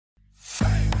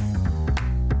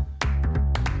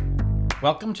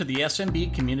Welcome to the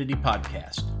SMB Community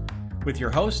Podcast with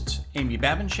your hosts, Amy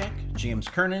Babinchek, James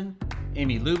Kernan,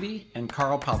 Amy Luby, and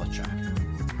Carl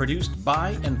Palachuk. Produced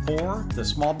by and for the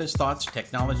Small Biz Thoughts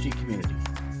technology community.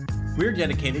 We're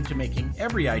dedicated to making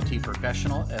every IT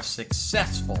professional a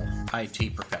successful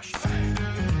IT professional.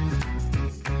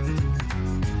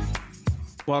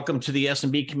 Welcome to the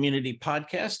SMB Community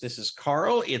Podcast. This is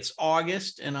Carl. It's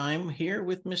August, and I'm here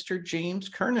with Mr. James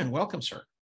Kernan. Welcome, sir.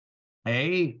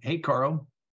 Hey, Carl.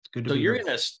 It's good to be here.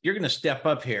 So you're gonna step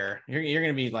up here. You're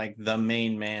gonna be like the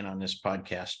main man on this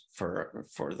podcast for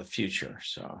the future.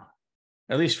 So,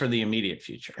 at least for the immediate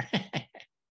future.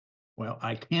 Well,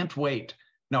 I can't wait.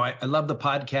 No, I love the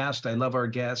podcast. I love our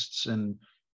guests, and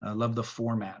I love the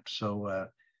format. So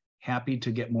happy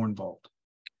to get more involved.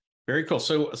 Very cool.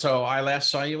 So I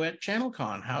last saw you at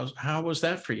ChannelCon. How was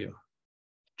that for you?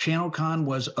 ChannelCon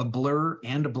was a blur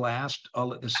and a blast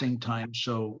all at the same time.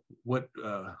 So what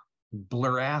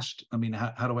blur-ast? I mean,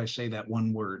 how do I say that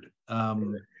one word?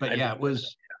 But yeah, it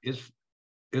was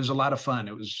a lot of fun.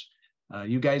 It was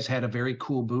you guys had a very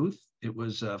cool booth. It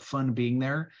was fun being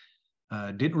there.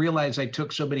 Didn't realize I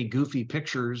took so many goofy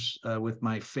pictures with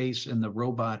my face in the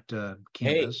robot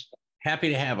canvas. Hey, happy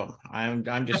to have them.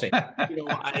 I'm just saying.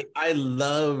 I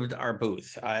loved our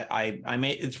booth. I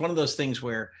made it's one of those things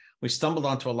where we stumbled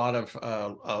onto a lot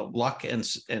of luck and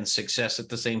success at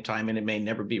the same time, and it may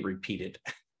never be repeated.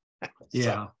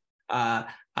 Yeah.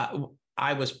 So,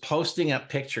 I was posting up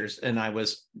pictures, and I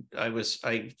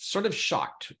sort of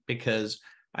shocked because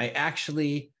I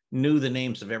actually knew the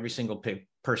names of every single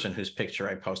person whose picture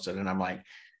I posted, and I'm like,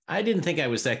 I didn't think I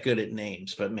was that good at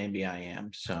names, but maybe I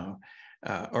am. So.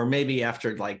 Or maybe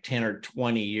after like 10 or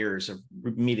 20 years of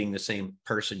meeting the same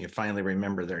person, you finally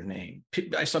remember their name.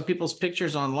 I saw people's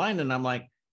pictures online, and I'm like,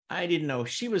 I didn't know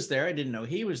she was there. I didn't know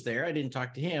he was there. I didn't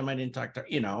talk to him. I didn't talk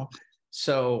to,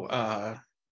 So,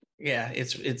 yeah,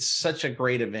 it's such a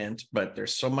great event, but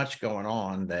there's so much going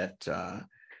on that,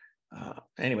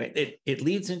 anyway, it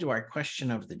leads into our question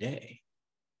of the day.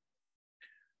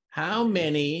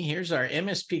 Here's our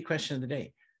MSP question of the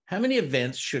day. How many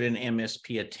events should an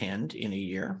MSP attend in a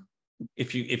year?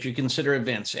 If you consider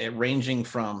events ranging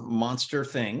from monster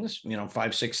things,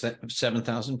 5, 6,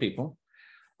 7,000 people,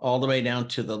 all the way down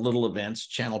to the little events,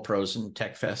 Channel Pros and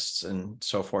Tech Fests and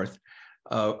so forth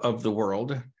of the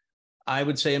world, I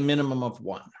would say a minimum of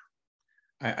one.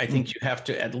 I think you have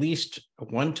to at least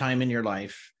one time in your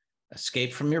life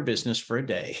escape from your business for a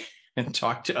day and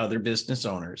talk to other business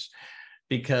owners,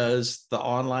 because the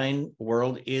online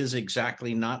world is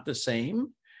exactly not the same.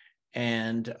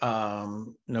 And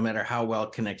no matter how well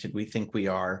connected we think we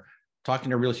are,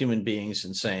 talking to real human beings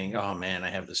and saying, oh man, I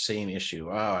have the same issue.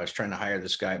 Oh, I was trying to hire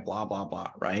this guy, blah, blah,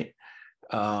 blah, right?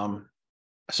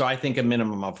 So I think a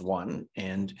minimum of one.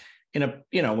 And in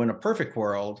a perfect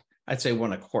world, I'd say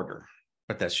 1 a quarter,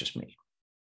 but that's just me.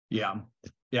 Yeah.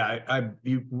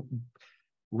 You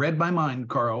read my mind,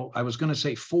 Carl. I was going to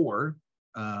say 4.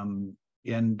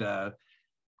 And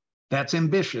that's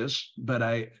ambitious, but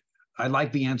I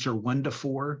like the answer 1 to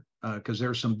 4 because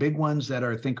there's some big ones that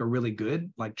I think are really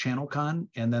good, like ChannelCon,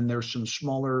 and then there's some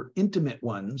smaller, intimate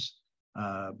ones.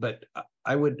 But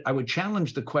I would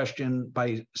challenge the question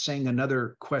by saying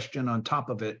another question on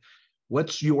top of it.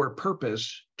 What's your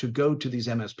purpose to go to these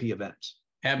MSP events?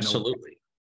 Absolutely.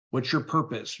 What's your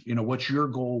purpose? What's your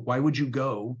goal? Why would you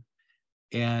go?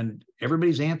 And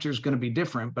everybody's answer is going to be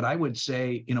different, but I would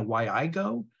say, why I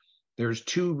go, there's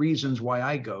 2 reasons why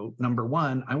I go. Number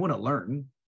 1, I want to learn.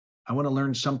 I want to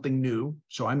learn something new.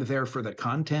 So I'm there for the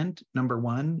content, number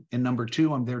 1. And number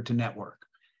 2, I'm there to network.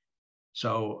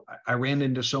 So I ran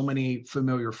into so many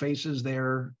familiar faces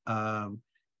there. And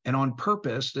on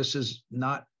purpose, this is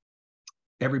not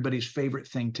everybody's favorite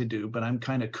thing to do, but I'm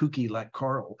kind of kooky like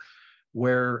Carl,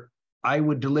 where I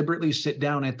would deliberately sit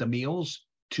down at the meals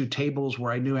to tables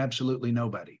where I knew absolutely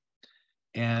nobody.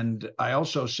 And I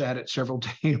also sat at several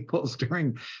tables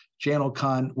during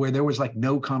ChannelCon where there was like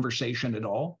no conversation at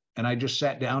all. And I just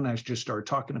sat down and I just started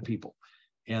talking to people.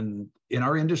 And in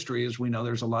our industry, as we know,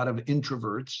 there's a lot of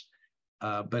introverts,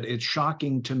 but it's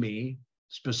shocking to me,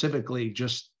 specifically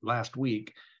just last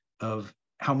week, of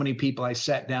how many people I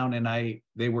sat down and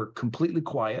they were completely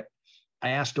quiet. I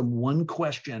asked them one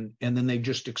question and then they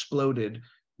just exploded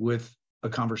with a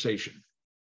conversation.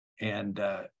 And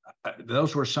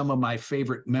those were some of my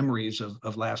favorite memories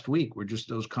of last week, were just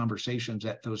those conversations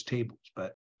at those tables.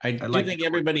 But I do think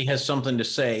everybody has something to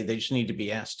say. They just need to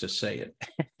be asked to say it.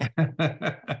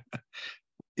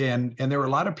 and there were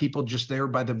a lot of people just there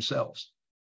by themselves.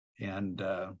 And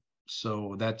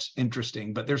so that's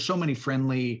interesting. But there's so many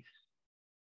friendly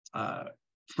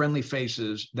friendly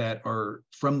faces that are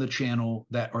from the channel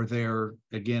that are there.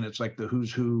 Again, it's like the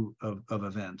who's who of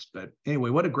events. But anyway,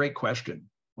 what a great question.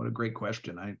 What a great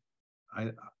question.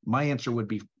 My answer would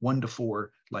be 1 to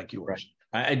 4, like yours.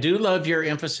 Right. I do love your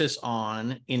emphasis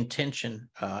on intention.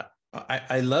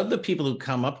 I love the people who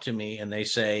come up to me and they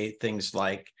say things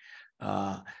like,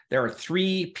 there are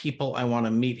 3 people I want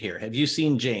to meet here. Have you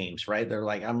seen James? Right? They're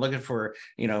like, I'm looking for,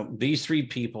 these 3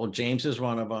 people. James is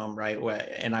one of them, right?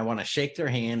 And I want to shake their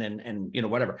hand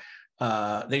and whatever.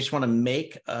 They just want to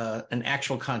make an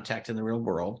actual contact in the real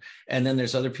world. And then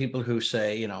there's other people who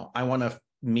say, I want to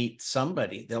meet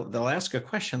somebody. They'll ask a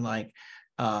question like,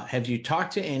 have you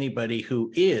talked to anybody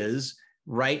who is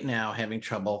right now having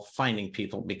trouble finding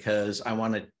people, because I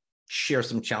want to share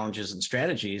some challenges and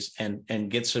strategies and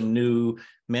get some new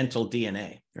mental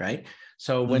DNA, right?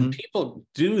 So when people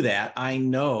do that, I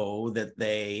know that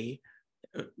they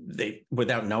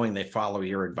without knowing, they follow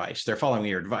your advice. They're following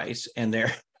your advice, and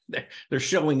they're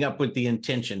showing up with the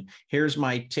intention. Here's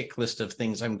my tick list of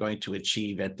things I'm going to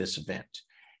achieve at this event.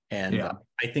 And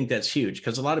I think that's huge,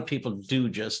 because a lot of people do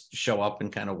just show up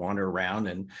and kind of wander around,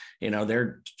 and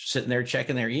they're sitting there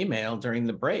checking their email during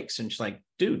the breaks, and just like,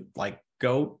 dude, like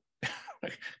go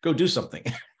do something.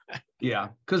 Yeah,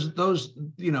 because those,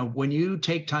 when you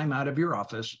take time out of your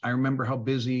office, I remember how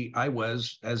busy I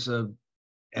was as a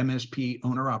MSP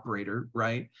owner operator,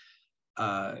 right?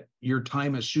 Your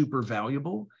time is super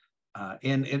valuable.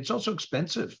 And it's also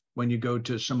expensive when you go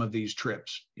to some of these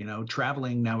trips.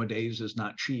 Traveling nowadays is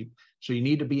not cheap. So you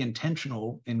need to be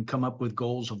intentional and come up with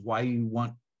goals of why you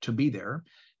want to be there,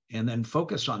 and then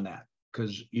focus on that,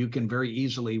 because you can very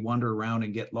easily wander around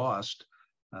and get lost,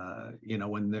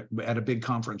 when they're at a big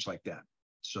conference like that.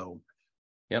 So.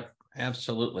 Yep,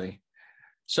 absolutely.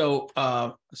 So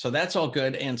that's all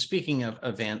good. And speaking of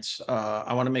events,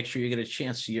 I want to make sure you get a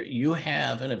chance. You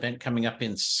have an event coming up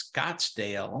in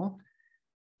Scottsdale.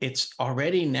 It's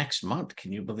already next month.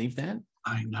 Can you believe that?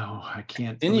 I know. I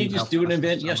can't. Didn't you just do an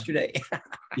event yesterday?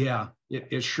 Yeah,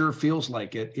 it sure feels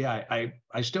like it. Yeah,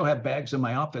 I still have bags in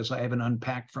my office I haven't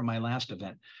unpacked from my last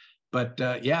event. But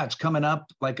yeah, it's coming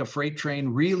up like a freight train.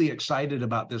 Really excited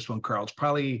about this one, Carl. It's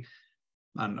probably,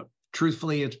 I don't know,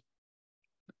 truthfully,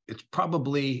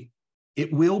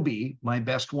 it will be my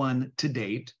best one to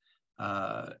date.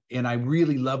 And I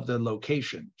really love the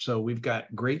location. So we've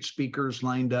got great speakers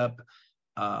lined up.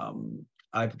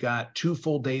 I've got 2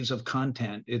 full days of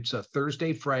content. It's a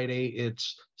Thursday, Friday.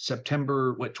 It's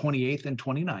September 28th and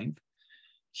 29th.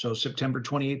 So September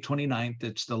 28th, 29th,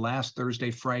 it's the last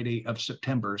Thursday, Friday of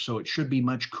September. So it should be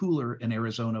much cooler in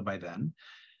Arizona by then.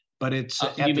 But it's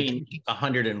you mean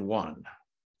 101.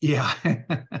 Yeah,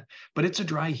 but it's a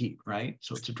dry heat, right?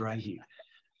 So it's a dry heat.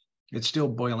 It's still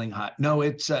boiling hot. No,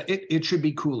 it should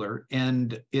be cooler,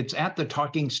 and it's at the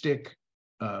Talking Stick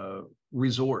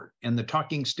Resort. And the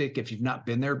Talking Stick, if you've not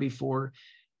been there before,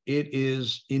 it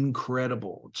is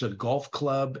incredible. It's a golf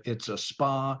club, it's a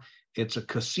spa, it's a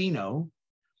casino,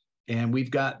 and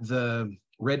we've got the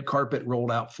red carpet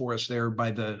rolled out for us there by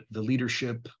the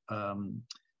leadership.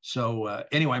 So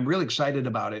anyway, I'm really excited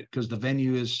about it because the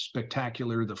venue is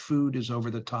spectacular. The food is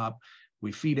over the top.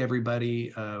 We feed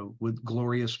everybody with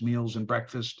glorious meals and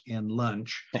breakfast and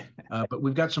lunch. But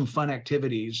we've got some fun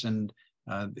activities, and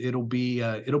it'll be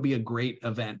a great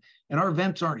event. And our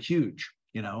events aren't huge.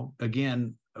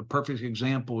 Again, a perfect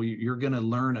example. You're going to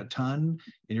learn a ton,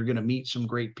 and you're going to meet some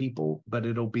great people. But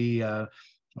it'll be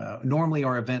normally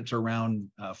our events are around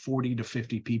 40 to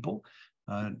 50 people.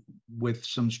 With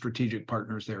some strategic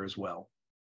partners there as well.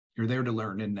 You're there to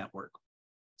learn and network.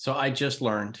 So I just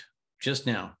learned just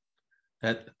now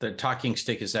that the Talking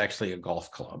Stick is actually a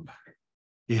golf club.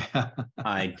 Yeah.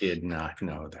 I did not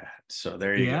know that. So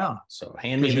there you go. So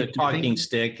hand me the talking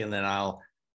stick, and then I'll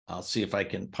see if I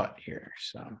can putt here.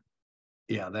 So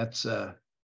yeah, that's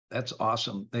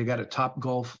awesome. They got a Top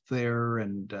Golf there,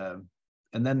 and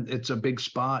then it's a big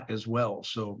spa as well.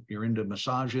 So you're into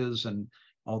massages and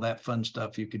all that fun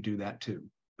stuff, you could do that too.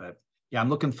 But yeah, I'm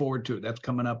looking forward to it. That's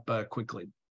coming up quickly.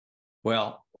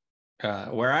 Well,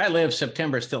 where I live,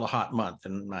 September is still a hot month,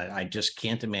 and I just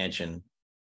can't imagine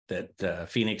that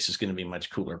Phoenix is going to be much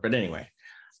cooler. But anyway,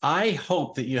 I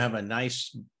hope that you have a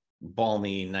nice,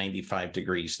 balmy 95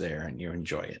 degrees there and you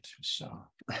enjoy it. So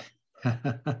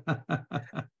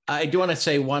I do want to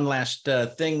say one last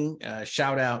thing,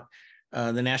 shout out.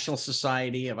 The National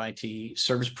Society of IT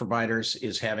Service Providers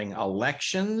is having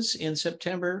elections in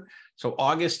September. So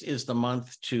August is the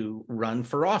month to run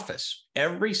for office.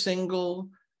 Every single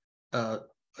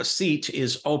seat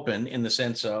is open in the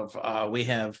sense of we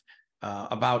have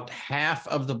About half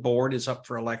of the board is up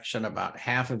for election. About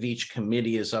half of each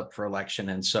committee is up for election.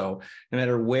 And so no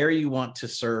matter where you want to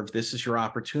serve, this is your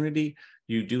opportunity.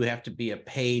 You do have to be a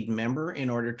paid member in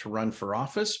order to run for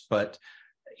office, but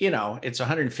it's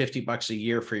 $150 a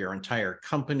year for your entire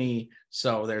company.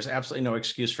 So there's absolutely no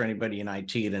excuse for anybody in IT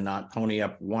to not pony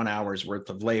up 1 hour's worth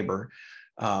of labor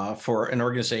for an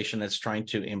organization that's trying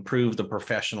to improve the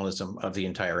professionalism of the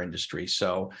entire industry.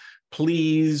 So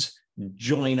please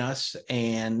join us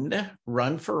and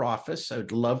run for office. I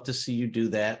would love to see you do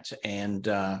that. And,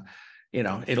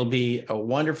 it'll be a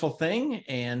wonderful thing.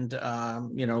 And,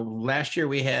 last year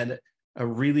we had a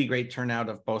really great turnout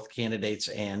of both candidates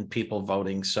and people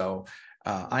voting. So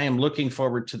I am looking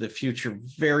forward to the future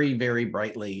very, very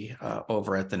brightly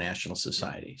over at the National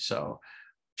Society. So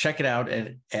check it out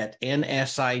at nsitsp.org.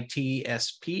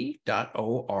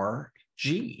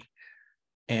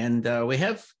 And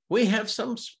we have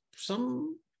some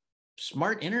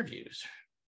smart interviews.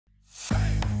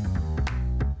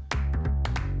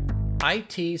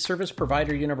 IT Service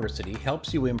Provider University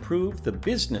helps you improve the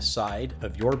business side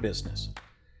of your business.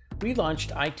 We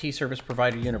launched IT Service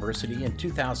Provider University in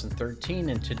 2013,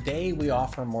 and today we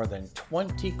offer more than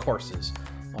 20 courses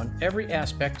on every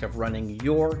aspect of running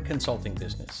your consulting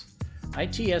business.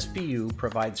 ITSPU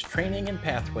provides training and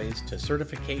pathways to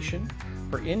certification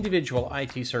for individual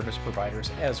IT service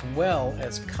providers as well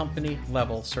as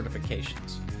company-level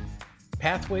certifications.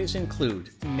 Pathways include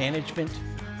management,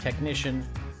 technician,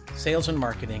 sales and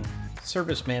marketing,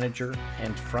 service manager,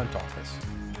 and front office.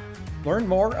 Learn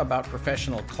more about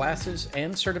professional classes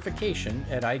and certification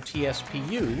at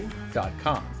itspu.com.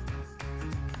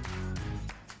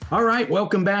 All right,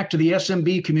 welcome back to the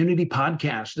SMB Community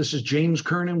Podcast. This is James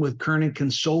Kernan with Kernan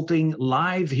Consulting,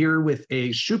 live here with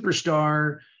a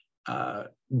superstar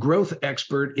growth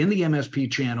expert in the MSP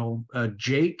channel,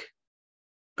 Jake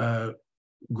Gregorich.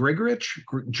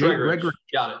 Gregorich.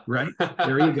 Got it. Right?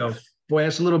 There you go. Boy,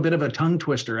 that's a little bit of a tongue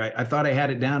twister. I thought I had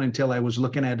it down until I was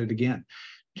looking at it again.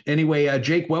 Anyway,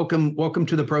 Jake, welcome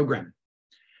to the program.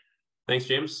 Thanks,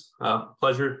 James.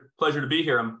 Pleasure to be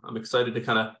here. I'm excited to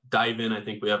kind of dive in. I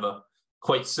think we have a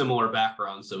quite similar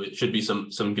background, so it should be some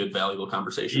good, valuable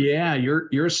conversation. Yeah,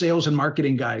 you're a sales and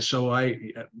marketing guy, so I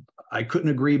couldn't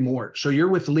agree more. So you're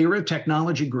with Lyra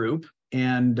Technology Group,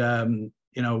 and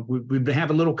we've been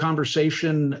having a little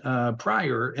conversation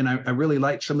prior, and I really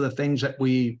like some of the things that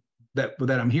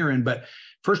I'm hearing. But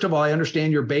first of all, I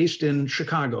understand you're based in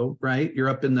Chicago, right? You're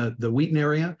up in the Wheaton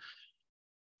area.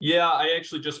 Yeah, I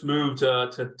actually just moved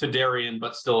to Darien,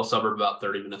 but still a suburb about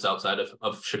 30 minutes outside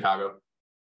of Chicago.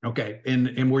 Okay,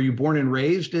 and were you born and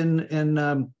raised in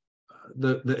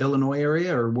the Illinois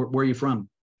area, or where are you from?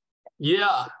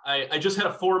 Yeah, I just had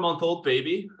a 4-month-old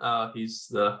baby. He's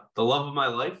the love of my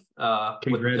life.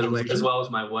 Congratulations. As well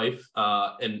as my wife.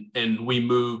 And we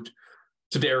moved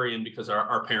to Darien because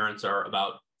our parents are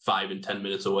about 5 and 10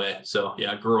 minutes away. So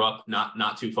yeah, I grew up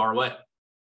not too far away.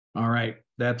 All right.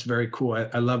 That's very cool.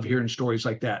 I love hearing stories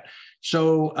like that.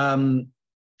 So,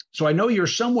 so I know you're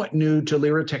somewhat new to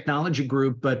Lyra Technology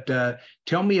Group, but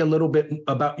tell me a little bit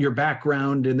about your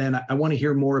background, and then I want to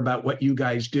hear more about what you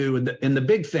guys do. And the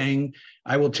big thing,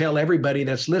 I will tell everybody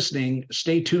that's listening,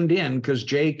 stay tuned in, because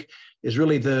Jake is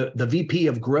really the VP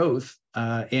of growth,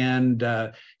 and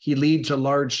he leads a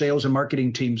large sales and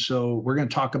marketing team. So we're going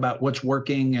to talk about what's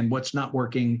working and what's not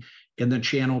working in the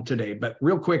channel today. But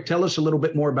real quick, tell us a little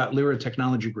bit more about Lyra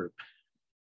Technology Group.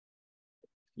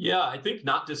 Yeah, I think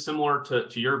not dissimilar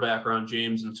to your background,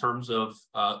 James, in terms of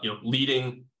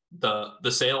leading the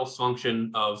sales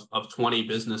function of 20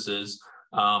 businesses.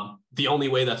 The only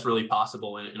way that's really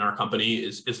possible in our company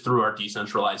is through our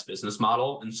decentralized business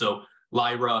model. And so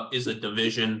Lyra is a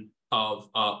division of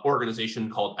an organization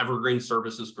called Evergreen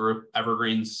Services Group.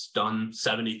 Evergreen's done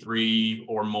 73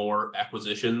 or more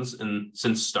acquisitions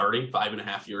since starting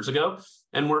 5.5 years ago.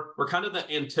 And we're kind of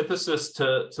the antithesis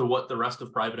to what the rest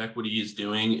of private equity is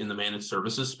doing in the managed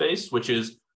services space, which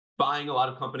is buying a lot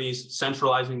of companies,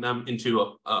 centralizing them into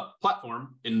a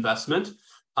platform investment,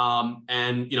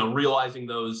 and realizing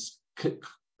those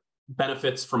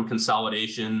benefits from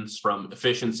consolidations, from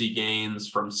efficiency gains,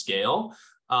 from scale,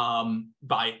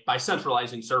 by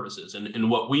centralizing services. And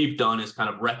what we've done is kind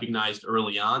of recognized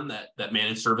early on that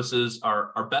managed services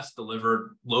are best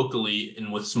delivered locally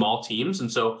and with small teams. And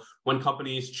so when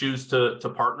companies choose to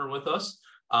partner with us,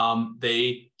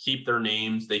 they keep their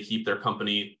names, they keep their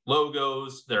company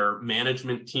logos, their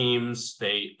management teams,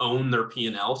 they own their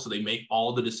P&L, so they make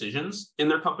all the decisions in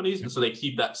their companies. And so they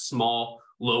keep that small,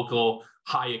 local,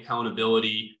 high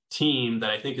accountability team that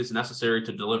I think is necessary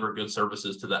to deliver good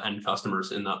services to the end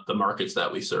customers in the markets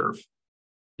that we serve.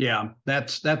 Yeah,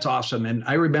 that's awesome. And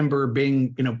I remember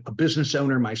being, a business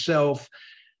owner myself,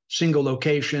 single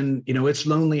location, it's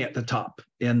lonely at the top.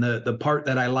 And the part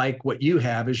that I like what you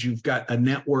have is you've got a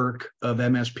network of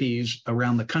MSPs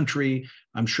around the country.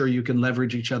 I'm sure you can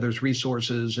leverage each other's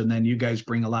resources, and then you guys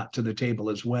bring a lot to the table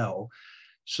as well.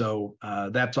 So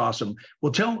that's awesome.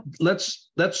 Well,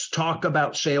 let's talk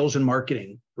about sales and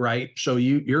marketing, right? So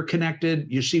you're connected,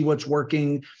 you see what's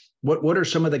working. What are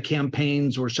some of the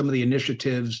campaigns or some of the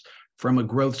initiatives from a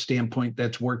growth standpoint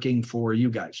that's working for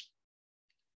you guys?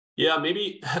 Yeah,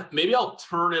 maybe I'll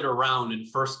turn it around and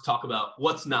first talk about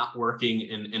what's not working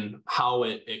and how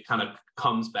it kind of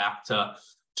comes back to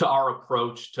our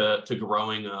approach to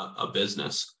growing a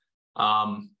business.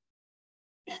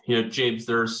 James,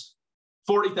 there's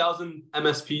 40,000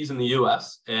 MSPs in the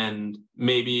US, and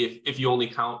maybe if you only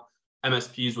count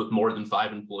MSPs with more than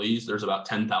 5 employees, there's about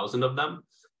 10,000 of them.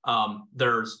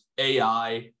 There's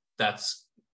AI that's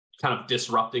kind of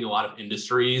disrupting a lot of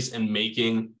industries and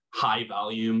making high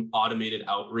volume automated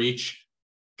outreach,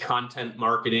 content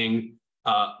marketing,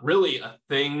 really a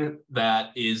thing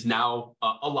that is now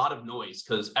a lot of noise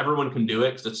because everyone can do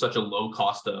it because it's such a low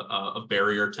cost of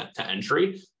barrier to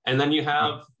entry. And then you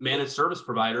have managed service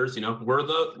providers. We're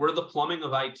the plumbing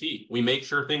of IT. We make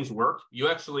sure things work. You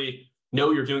actually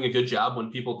know you're doing a good job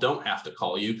when people don't have to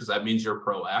call you because that means you're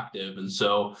proactive. And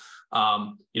so,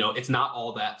 it's not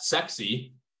all that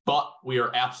sexy, but we are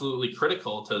absolutely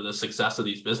critical to the success of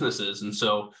these businesses. And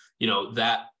so,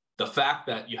 that the fact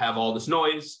that you have all this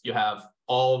noise, you have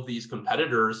all of these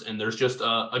competitors, and there's just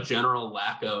a general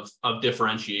lack of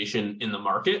differentiation in the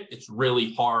market. It's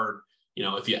really hard.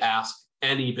 If you ask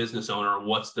any business owner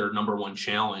what's their number one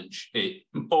challenge,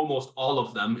 almost all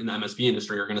of them in the MSP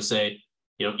industry are going to say,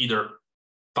 either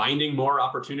finding more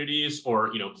opportunities or,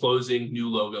 closing new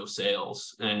logo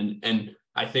sales. And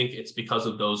I think it's because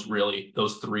of those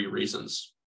 3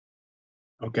 reasons.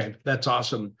 Okay, that's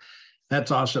awesome.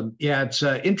 That's awesome. Yeah, it's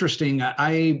interesting.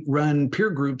 I run peer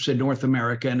groups in North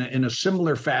America, and in a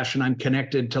similar fashion, I'm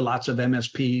connected to lots of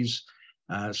MSPs.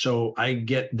 So I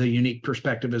get the unique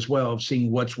perspective as well of seeing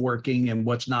what's working and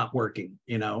what's not working,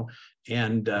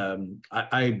 and the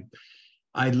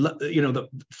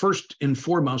first and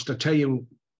foremost, I'll tell you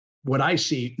what I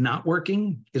see not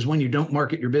working is when you don't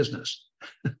market your business.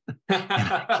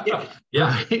 Yeah.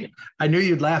 Right? I knew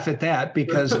you'd laugh at that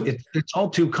because it's all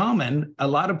too common. A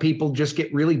lot of people just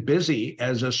get really busy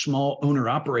as a small owner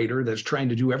operator that's trying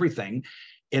to do everything.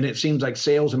 And it seems like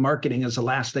sales and marketing is the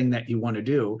last thing that you want to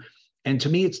do. And to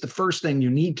me, it's the first thing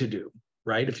you need to do,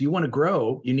 right? If you want to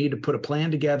grow, you need to put a plan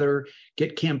together,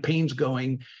 get campaigns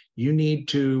going. You need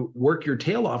to work your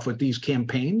tail off with these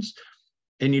campaigns,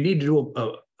 and you need to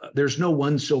do there's no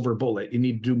one silver bullet. You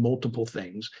need to do multiple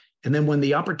things. And then when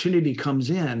the opportunity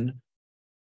comes in,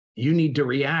 you need to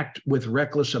react with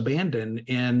reckless abandon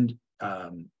and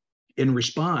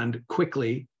respond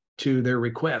quickly to their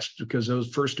request, because those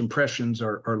first impressions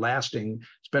are lasting,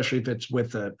 especially if it's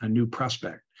with a new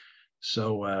prospect.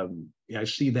 So I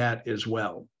see that as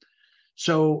well.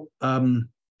 So and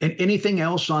anything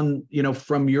else on,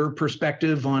 from your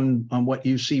perspective on what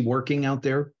you see working out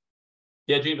there?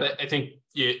 Yeah, James, I think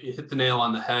you hit the nail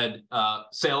on the head.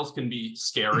 Sales can be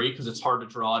scary because it's hard to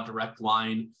draw a direct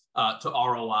line to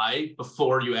ROI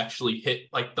before you actually hit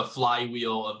like the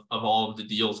flywheel of all of the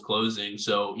deals closing.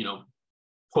 So,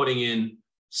 putting in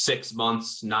 6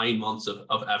 months, 9 months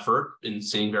of effort and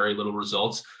seeing very little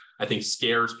results, I think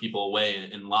scares people away.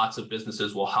 And lots of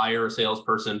businesses will hire a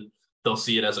salesperson. They'll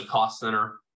see it as a cost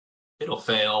center. It'll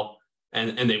fail.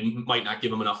 And they might not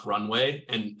give them enough runway,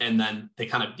 and then they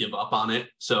kind of give up on it.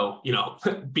 So,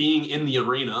 being in the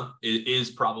arena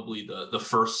is probably the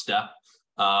first step.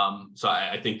 So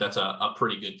I think that's a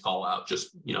pretty good call out.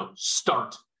 Just,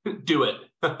 start, do it.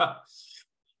 I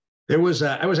was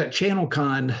at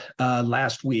ChannelCon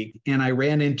last week, and I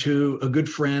ran into a good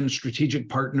friend, strategic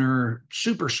partner,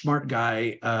 super smart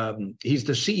guy. He's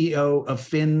the CEO of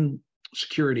Fin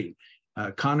Security,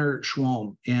 Connor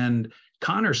Schwalm. And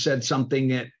Connor said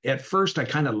something at first I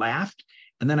kind of laughed,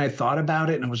 and then I thought about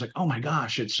it and I was like, oh my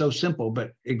gosh, it's so simple,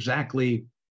 but exactly,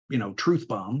 truth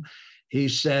bomb. He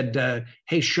said,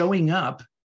 hey, showing up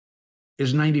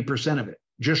is 90% of it.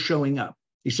 Just showing up.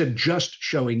 He said, just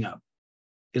showing up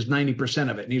is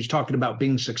 90% of it. And he was talking about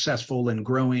being successful and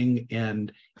growing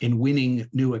and in winning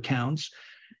new accounts.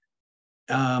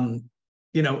 And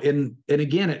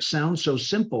again, it sounds so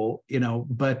simple,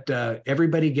 but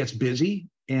everybody gets busy.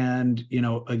 And,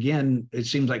 again, it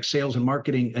seems like sales and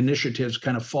marketing initiatives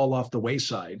kind of fall off the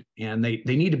wayside, and they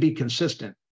need to be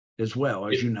consistent as well,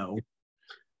 as you know,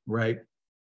 right?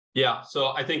 Yeah. So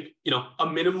I think, a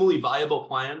minimally viable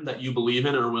plan that you believe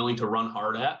in and are willing to run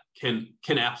hard at can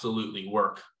absolutely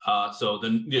work. So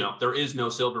then, there is no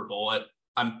silver bullet.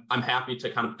 I'm happy to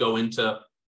kind of go into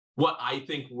what I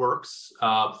think works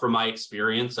from my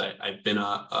experience. I've been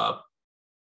a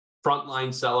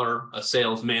frontline seller, a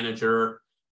sales manager,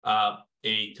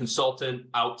 a consultant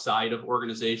outside of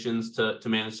organizations to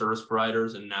managed service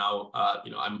providers. And now,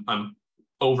 I'm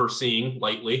overseeing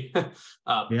lightly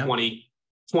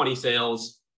 20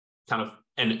 sales kind of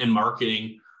and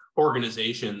marketing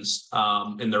organizations.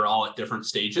 And they're all at different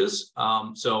stages.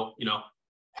 So,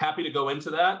 happy to go into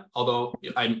that. Although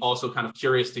I'm also kind of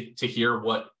curious to hear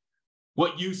what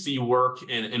you see work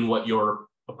and what your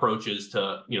approach is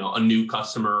to, a new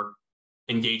customer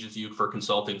engages you for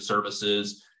consulting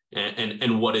services,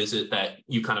 and what is it that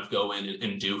you kind of go in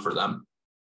and do for them?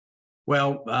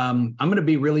 Well, I'm going to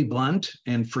be really blunt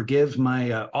and forgive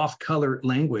my off-color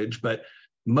language, but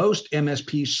most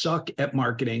MSPs suck at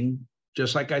marketing,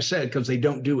 just like I said, because they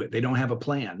don't do it. They don't have a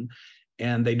plan,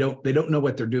 and they don't know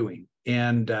what they're doing.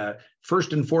 And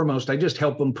first and foremost, I just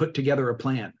help them put together a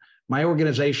plan. My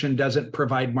organization doesn't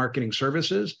provide marketing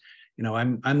services.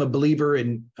 I'm a believer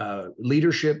in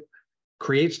leadership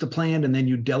creates the plan, and then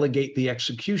you delegate the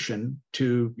execution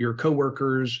to your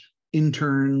coworkers,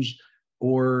 interns,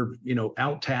 or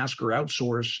out-task or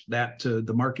outsource that to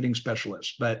the marketing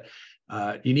specialist. But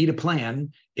you need a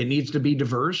plan. It needs to be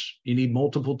diverse. You need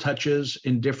multiple touches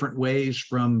in different ways,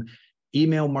 from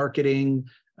email marketing.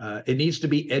 It needs to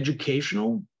be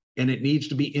educational, and it needs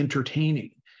to be entertaining.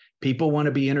 People want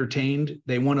to be entertained.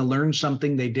 They want to learn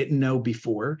something they didn't know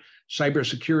before.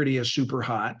 Cybersecurity is super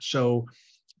hot, so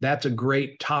that's a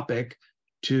great topic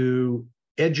to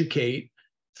educate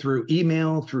through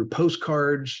email, through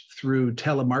postcards, through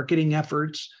telemarketing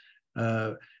efforts.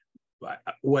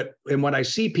 What I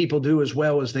see people do as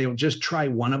well is they'll just try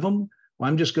one of them. Well,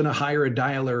 I'm just going to hire a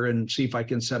dialer and see if I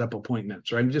can set up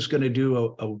appointments, or I'm just going to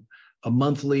do a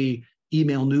monthly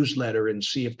email newsletter and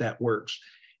see if that works.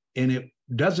 And it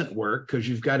doesn't work, because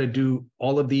you've got to do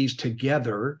all of these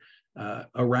together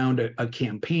around a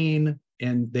campaign,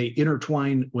 and they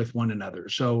intertwine with one another.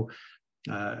 So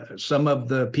some of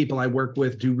the people I work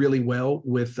with do really well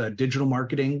with digital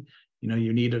marketing.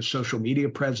 You need a social media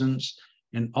presence,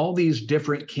 and all these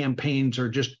different campaigns are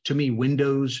just, to me,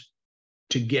 windows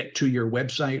to get to your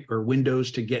website or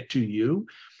windows to get to you.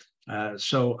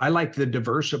 So I like the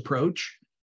diverse approach,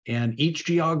 and each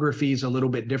geography is a little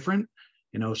bit different.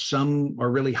 Some are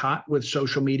really hot with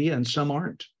social media and some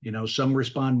aren't. Some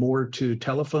respond more to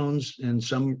telephones and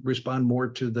some respond more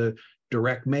to the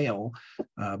direct mail.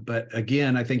 But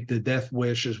again, I think the death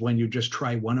wish is when you just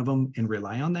try one of them and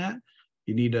rely on that.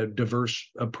 You need a diverse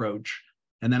approach.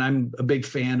 And then I'm a big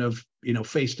fan of,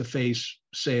 face-to-face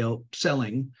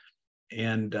selling,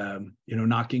 and,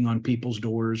 knocking on people's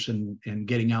doors and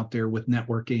getting out there with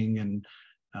networking and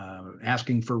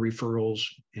asking for referrals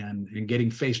and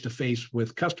getting face-to-face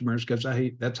with customers, because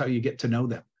that's how you get to know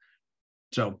them.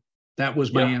 So that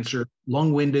was my answer.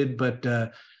 Long-winded, but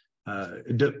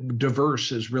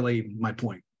diverse is really my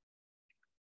point.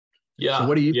 Yeah. So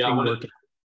what do you think working?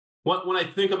 When I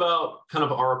think about kind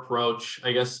of our approach,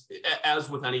 I guess,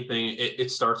 as with anything,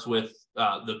 it starts with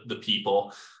the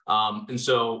people. And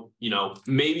so,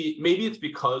 maybe it's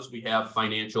because we have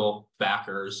financial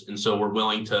backers, and so we're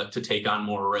willing to take on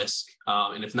more risk.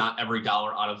 And it's not every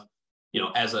dollar out of,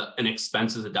 as an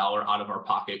expense is a dollar out of our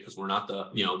pocket, because we're not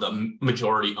the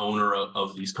majority owner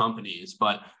of these companies.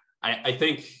 But I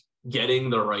think getting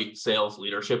the right sales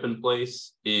leadership in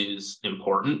place is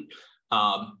important.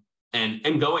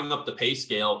 And going up the pay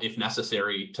scale, if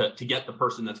necessary, to get the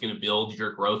person that's going to build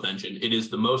your growth engine. It is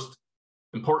the most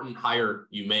important hire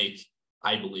you make,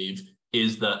 I believe,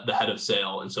 is the head of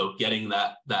sale. And so getting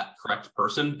that correct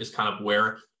person is kind of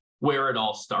where it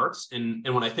all starts. And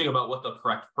when I think about what the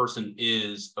correct person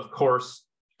is, of course,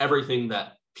 everything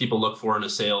that people look for in a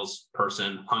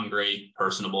salesperson: hungry,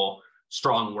 personable,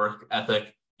 strong work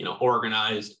ethic,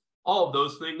 organized, all of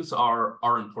those things are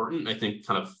important. I think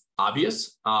kind of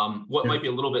obvious. What might be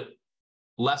a little bit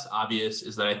less obvious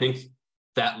is that I think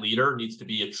that leader needs to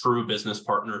be a true business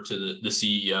partner to the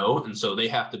CEO. And so they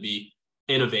have to be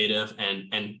innovative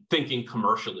and thinking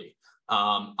commercially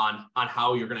on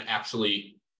how you're going to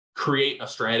actually create a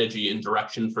strategy and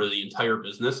direction for the entire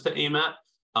business to aim at.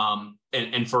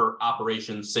 And for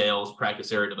operations, sales,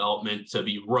 practice area development to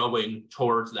be rowing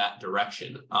towards that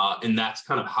direction. And that's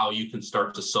kind of how you can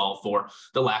start to solve for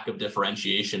the lack of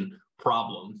differentiation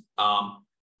problem.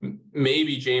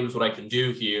 Maybe, James, what I can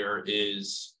do here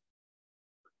is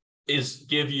is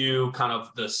give you kind of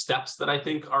the steps that I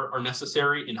think are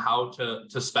necessary in how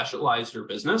to specialize your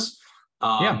business.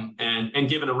 And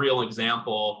given a real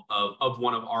example of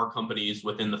one of our companies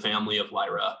within the family of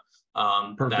Lyra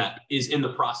that is in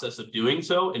the process of doing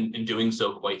so and doing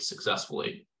so quite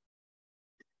successfully.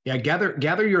 Yeah,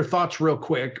 gather your thoughts real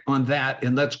quick on that,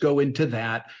 and let's go into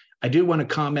that. I do want to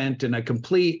comment, and I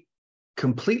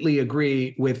completely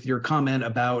agree with your comment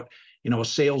about, a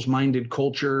sales-minded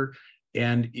culture,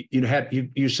 and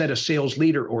you said a sales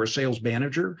leader or a sales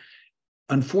manager.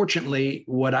 Unfortunately,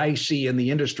 what I see in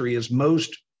the industry is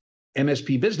most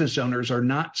MSP business owners are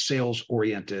not sales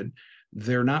oriented.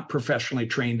 They're not professionally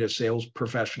trained as sales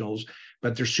professionals,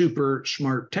 but they're super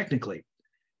smart technically.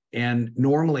 And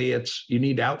normally you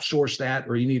need to outsource that,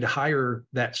 or you need to hire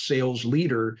that sales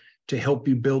leader to help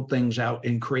you build things out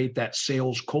and create that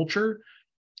sales culture.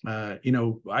 I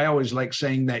always like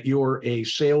saying that you're a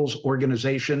sales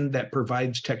organization that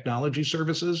provides technology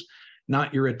services,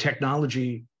 not you're a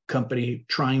technology company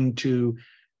trying to,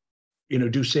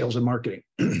 do sales and marketing.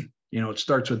 It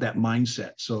starts with that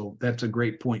mindset. So that's a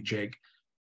great point, Jake.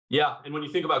 Yeah. And when you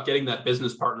think about getting that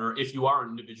business partner, if you are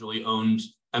an individually owned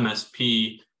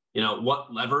MSP,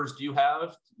 what levers do you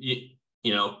have?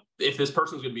 If this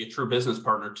person's going to be a true business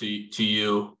partner to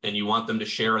you and you want them to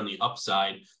share in the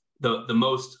upside, the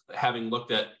most, having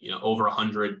looked at, over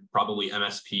 100 probably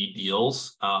MSP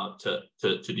deals to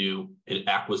do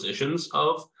acquisitions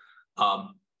of,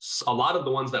 a lot of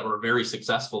the ones that were very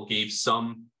successful gave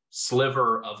some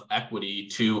sliver of equity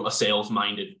to a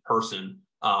sales-minded person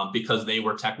because they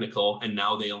were technical, and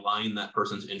now they align that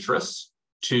person's interests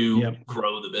to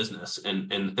grow the business.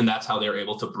 And that's how they're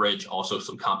able to bridge also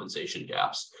some compensation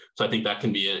gaps. So I think that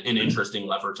can be an interesting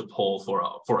lever to pull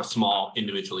for a small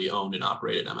individually owned and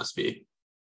operated MSP.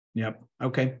 Yep.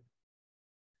 Okay.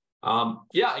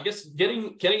 I guess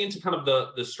getting into kind of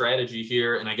the strategy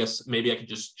here, and I guess maybe I could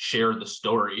just share the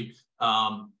story.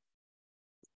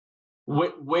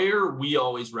 Where we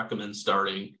always recommend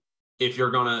starting, if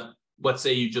you're gonna, let's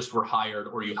say you just were hired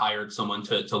or you hired someone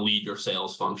to lead your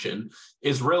sales function,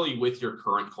 is really with your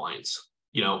current clients.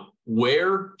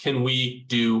 Where can we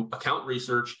do account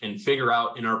research and figure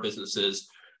out in our businesses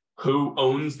who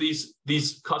owns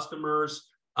these customers?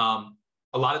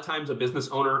 A lot of times a business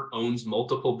owner owns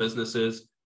multiple businesses.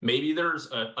 Maybe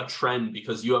there's a trend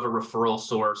because you have a referral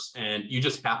source and you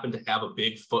just happen to have a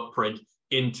big footprint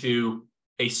into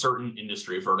a certain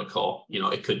industry vertical.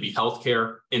 It could be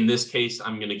healthcare. In this case,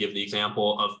 I'm going to give the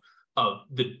example of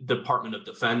the Department of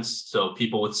Defense. So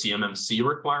people with CMMC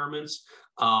requirements.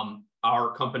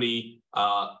 Our company,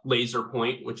 Laser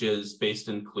Point, which is based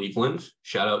in Cleveland.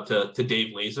 Shout out to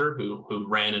Dave Laser, who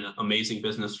ran an amazing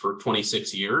business for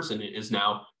 26 years and is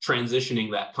now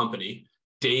transitioning that company.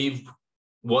 Dave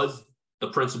was the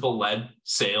principal-led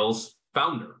sales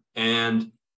founder.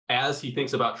 And as he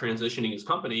thinks about transitioning his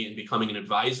company and becoming an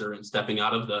advisor and stepping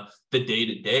out of the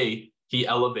day-to-day, he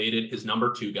elevated his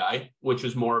number 2 guy, which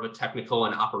is more of a technical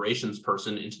and operations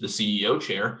person, into the CEO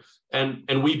chair. And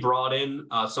we brought in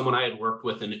someone I had worked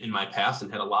with in my past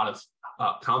and had a lot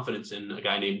of confidence in, a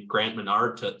guy named Grant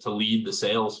Menard, to lead the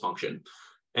sales function.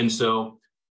 And so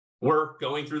we're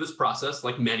going through this process,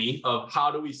 like many, of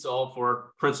how do we solve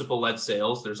for principal-led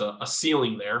sales? There's a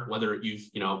ceiling there, whether you've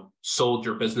sold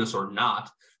your business or not,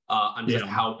 on just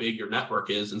how big your network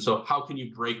is. And so how can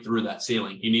you break through that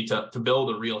ceiling? You need to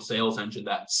build a real sales engine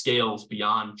that scales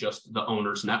beyond just the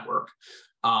owner's network.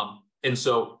 And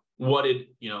so what did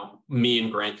me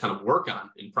and Grant kind of work on,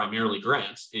 and primarily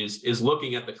Grant, is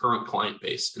looking at the current client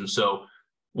base. And so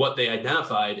what they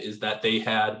identified is that they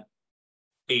had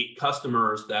 8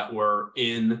 customers that were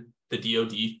in the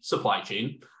DoD supply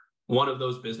chain. One of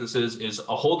those businesses is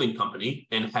a holding company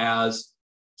and has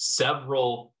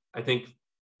several, I think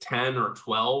 10 or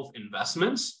 12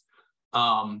 investments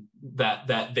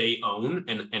that they own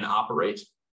and operate.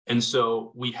 And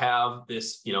so we have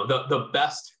this, the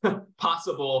best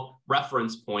possible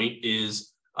reference point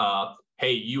is,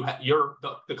 hey,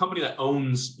 the company that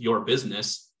owns your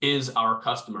business is our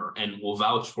customer and will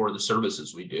vouch for the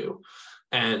services we do.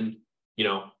 And,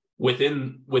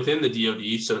 within the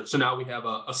DoD, so now we have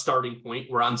a starting point.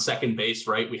 We're on second base,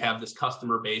 right? We have this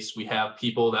customer base. We have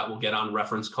people that will get on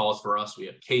reference calls for us. We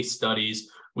have case studies.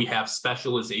 We have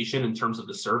specialization in terms of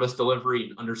the service delivery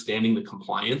and understanding the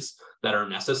compliance that are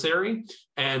necessary.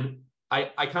 And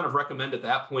I kind of recommend at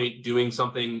that point doing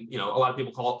something, a lot of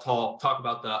people talk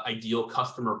about the ideal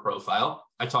customer profile.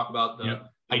 I talk about the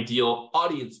ideal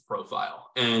audience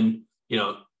profile. And,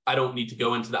 I don't need to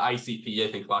go into the ICP.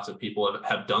 I think lots of people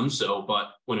have done so. But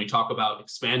when we talk about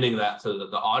expanding that to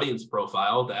the audience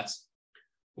profile, that's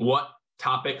what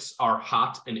topics are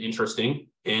hot and interesting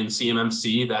in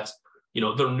CMMC. That's,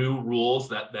 the new rules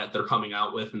that they're coming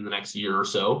out with in the next year or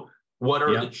so. What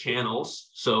are the channels?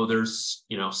 So there's,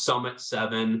 Summit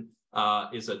 7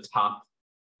 is a top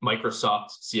Microsoft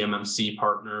CMMC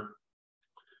partner.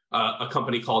 A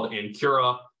company called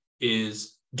Ancura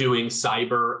is doing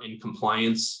cyber and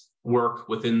compliance work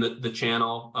within the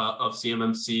channel of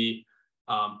CMMC.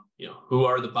 Who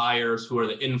are the buyers? Who are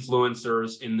the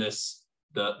influencers in this?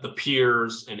 The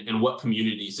peers and what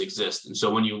communities exist. And so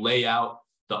when you lay out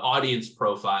the audience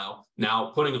profile,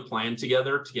 now putting a plan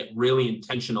together to get really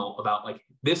intentional about, like,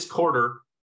 this quarter,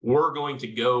 we're going to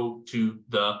go to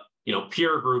the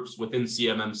peer groups within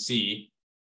CMMC,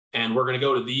 and we're going to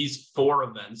go to these 4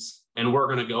 events, and we're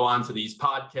going to go on to these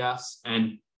podcasts.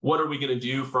 And what are we going to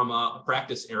do from a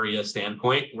practice area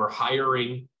standpoint? We're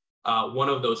hiring one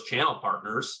of those channel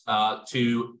partners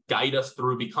to guide us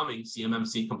through becoming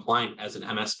CMMC compliant as an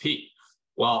MSP.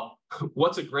 Well,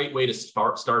 what's a great way to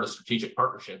start a strategic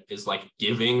partnership is like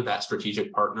giving that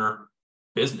strategic partner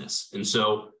business. And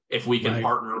so if we can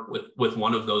partner with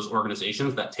one of those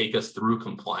organizations that take us through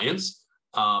compliance,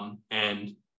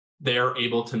 and they're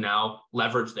able to now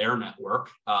leverage their network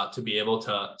to be able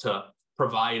to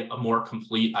provide a more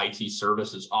complete IT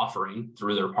services offering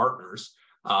through their partners,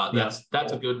 that's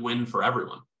a good win for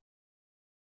everyone.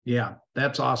 Yeah,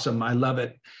 that's awesome. I love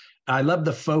it. I love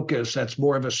the focus. That's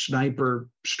more of a sniper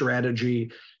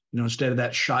strategy, instead of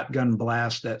that shotgun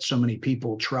blast that so many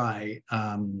people try.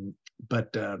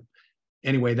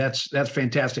 Anyway, that's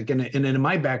fantastic. And in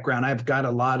my background, I've got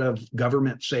a lot of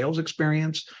government sales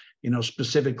experience,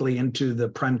 specifically into the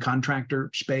prime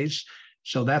contractor space.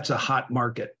 So that's a hot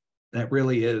market. That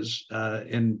really is.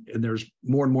 And there's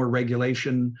more and more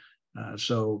regulation.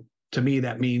 So to me,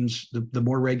 that means the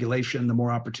more regulation, the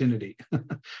more opportunity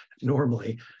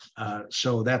normally.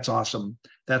 So that's awesome.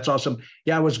 That's awesome.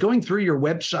 Yeah, I was going through your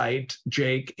website,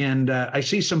 Jake, and I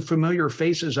see some familiar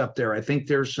faces up there. I think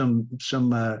there's some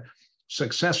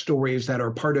success stories that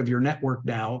are part of your network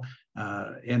now.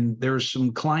 And there's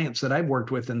some clients that I've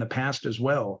worked with in the past as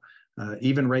well,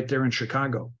 even right there in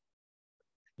Chicago.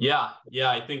 Yeah.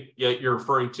 I think you're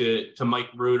referring to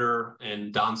Mike Bruder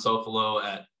and Don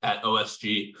Sofalo at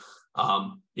OSG.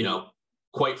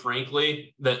 Quite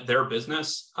frankly, that their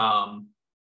business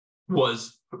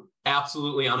was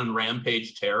absolutely on a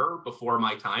rampage terror before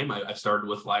my time. I started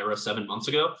with Lyra 7 months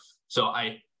ago, so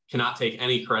I cannot take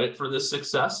any credit for this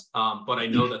success. But I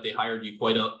know that they hired you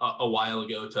quite a while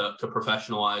ago to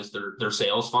professionalize their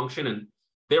sales function, and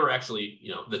they were actually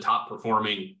the top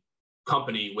performing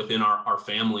company within our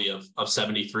family of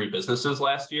 73 businesses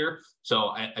last year. So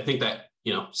I think that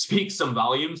speaks some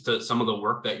volumes to some of the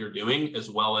work that you're doing, as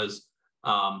well as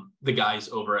the guys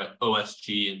over at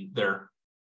OSG, and they're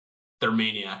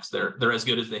maniacs. They're as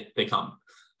good as they come.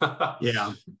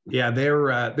 Yeah,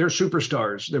 they're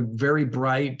superstars. They're very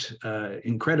bright,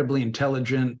 incredibly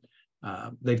intelligent.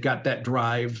 They've got that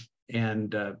drive.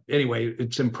 And anyway,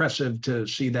 it's impressive to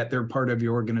see that they're part of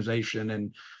your organization,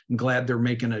 and I'm glad they're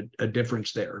making a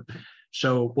difference there.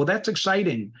 So, well, that's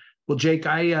exciting. Well, Jake,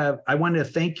 I want to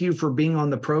thank you for being on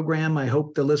the program. I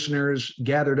hope the listeners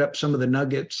gathered up some of the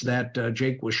nuggets that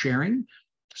Jake was sharing.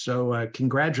 So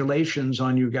congratulations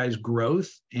on you guys'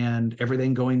 growth and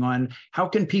everything going on. How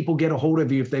can people get a hold of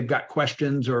you if they've got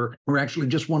questions or actually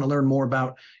just want to learn more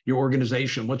about your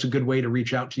organization? What's a good way to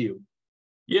reach out to you?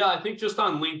 Yeah, I think just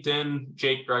on LinkedIn,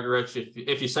 Jake Gregorich.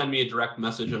 If you send me a direct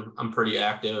message, I'm pretty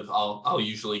active. I'll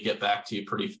usually get back to you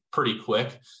pretty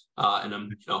quick. And I'm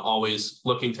always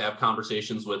looking to have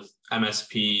conversations with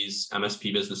MSPs,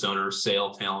 MSP business owners,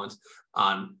 sales talent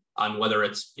on whether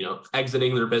it's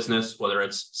exiting their business, whether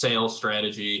it's sales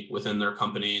strategy within their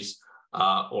companies,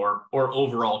 or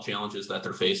overall challenges that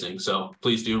they're facing. So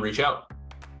please do reach out.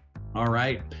 All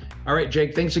right,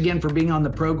 Jake. Thanks again for being on the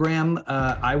program.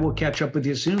 I will catch up with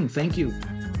you soon. Thank you.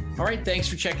 All right, thanks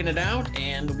for checking it out,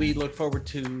 and we look forward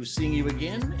to seeing you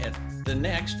again at the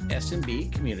next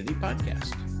SMB Community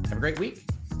Podcast. Have a great week.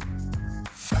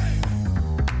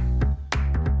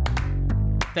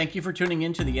 Thank you for tuning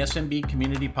in to the SMB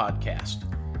Community Podcast.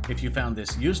 If you found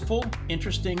this useful,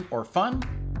 interesting, or fun,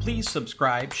 please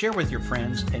subscribe, share with your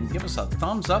friends, and give us a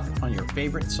thumbs up on your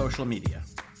favorite social media.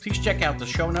 Please check out the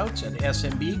show notes at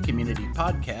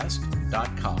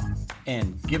smbcommunitypodcast.com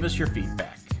and give us your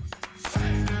feedback.